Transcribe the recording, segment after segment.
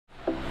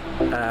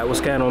What's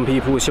going on,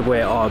 people? It's your boy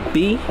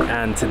RB,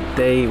 and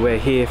today we're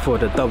here for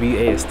the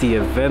W.A.S.D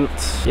event.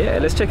 Yeah,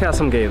 let's check out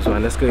some games,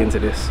 man. Let's go into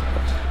this.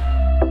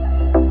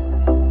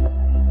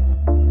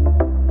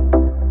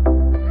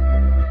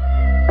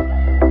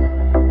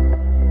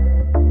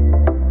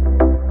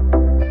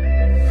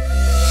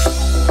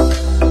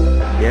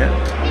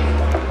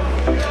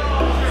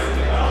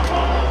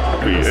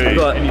 So we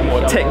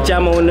got Tech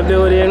Jammo in the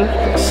building.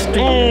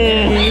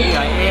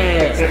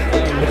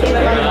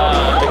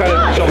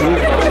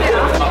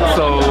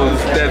 So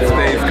Dead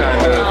Space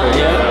kind of.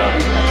 Yeah.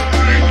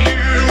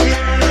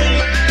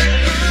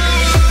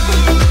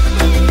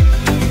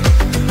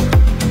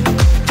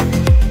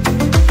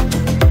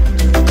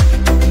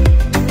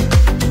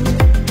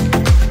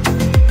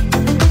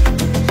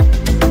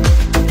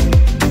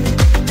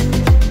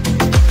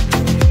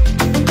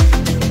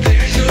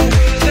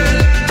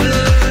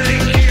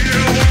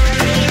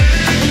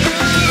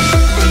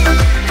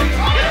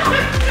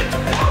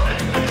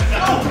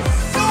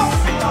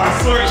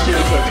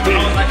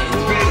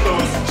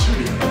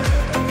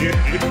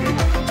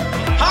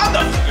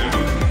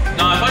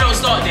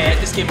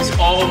 This game is,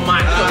 oh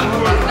my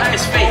god, that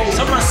is fake.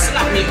 Someone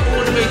slapped me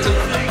all the way to the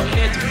fucking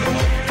air to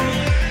football.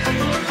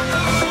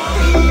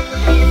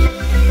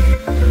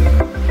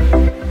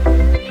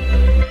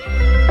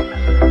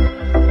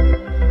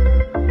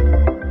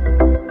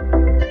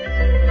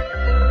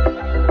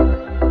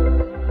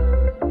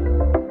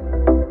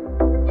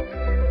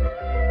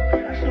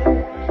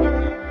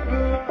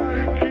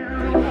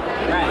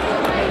 Right,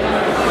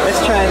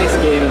 let's try this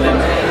game then.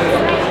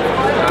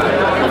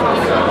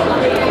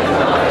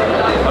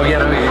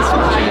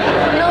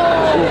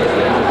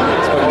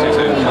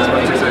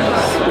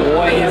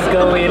 What is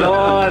going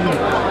on?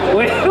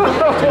 What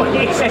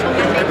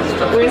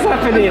is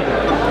happening?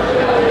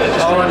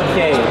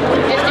 Okay.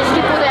 It's just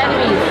people the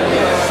enemies.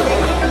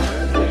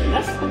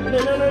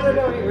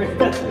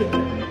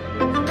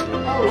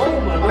 Oh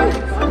my god.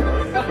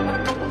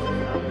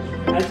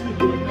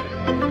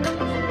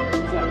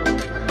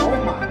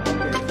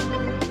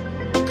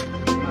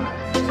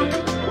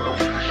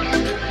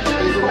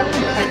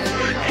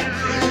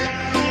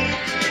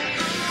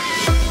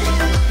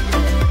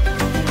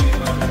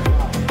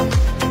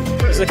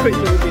 It's a quick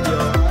little video.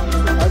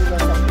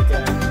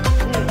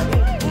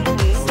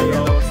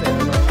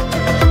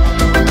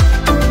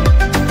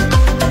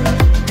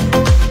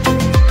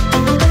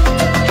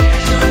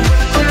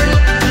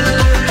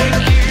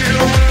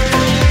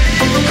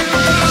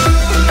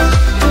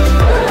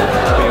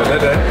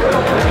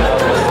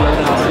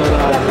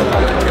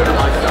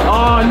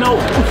 Oh no!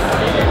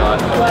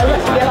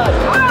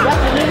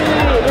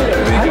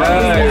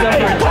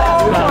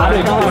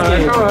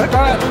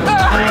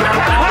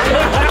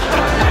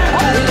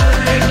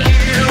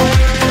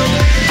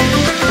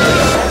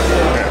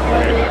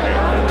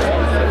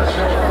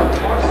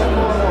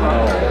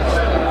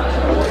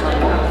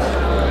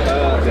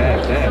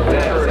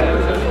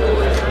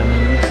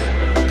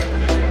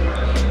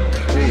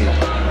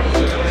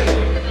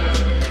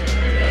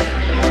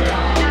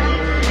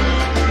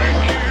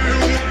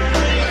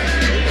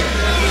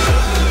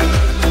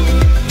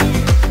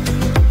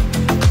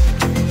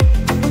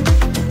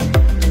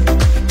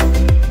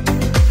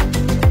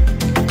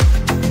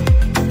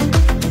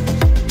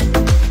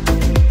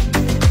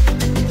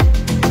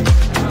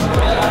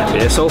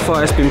 So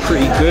far it's been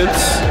pretty good.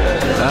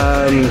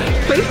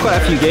 Played quite a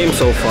few games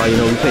so far, you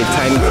know. We played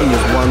Tiny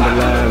Tina's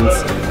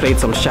Wonderlands, played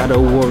some Shadow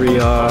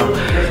Warrior,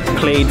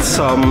 played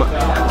some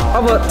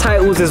other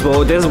titles as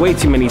well. There's way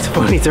too many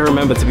for me to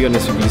remember, to be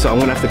honest with you, so I'm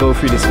gonna have to go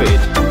through this footage.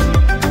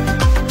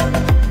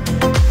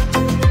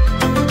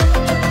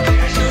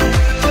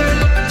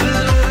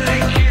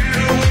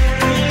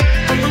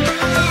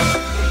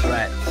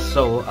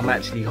 So I'm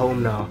actually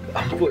home now.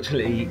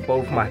 Unfortunately,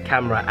 both my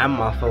camera and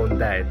my phone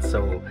died,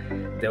 so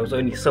there was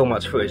only so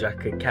much footage I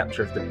could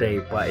capture of the day,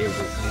 but it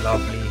was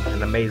lovely,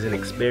 an amazing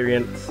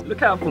experience.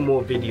 Look out for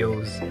more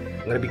videos.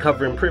 I'm going to be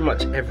covering pretty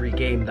much every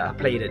game that I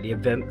played at the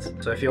event.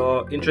 So if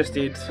you're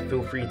interested,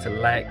 feel free to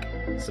like,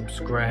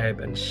 subscribe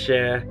and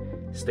share.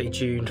 Stay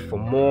tuned for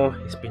more.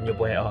 It's been your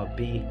boy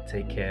RB.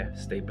 Take care,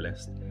 stay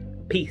blessed.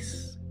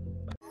 Peace.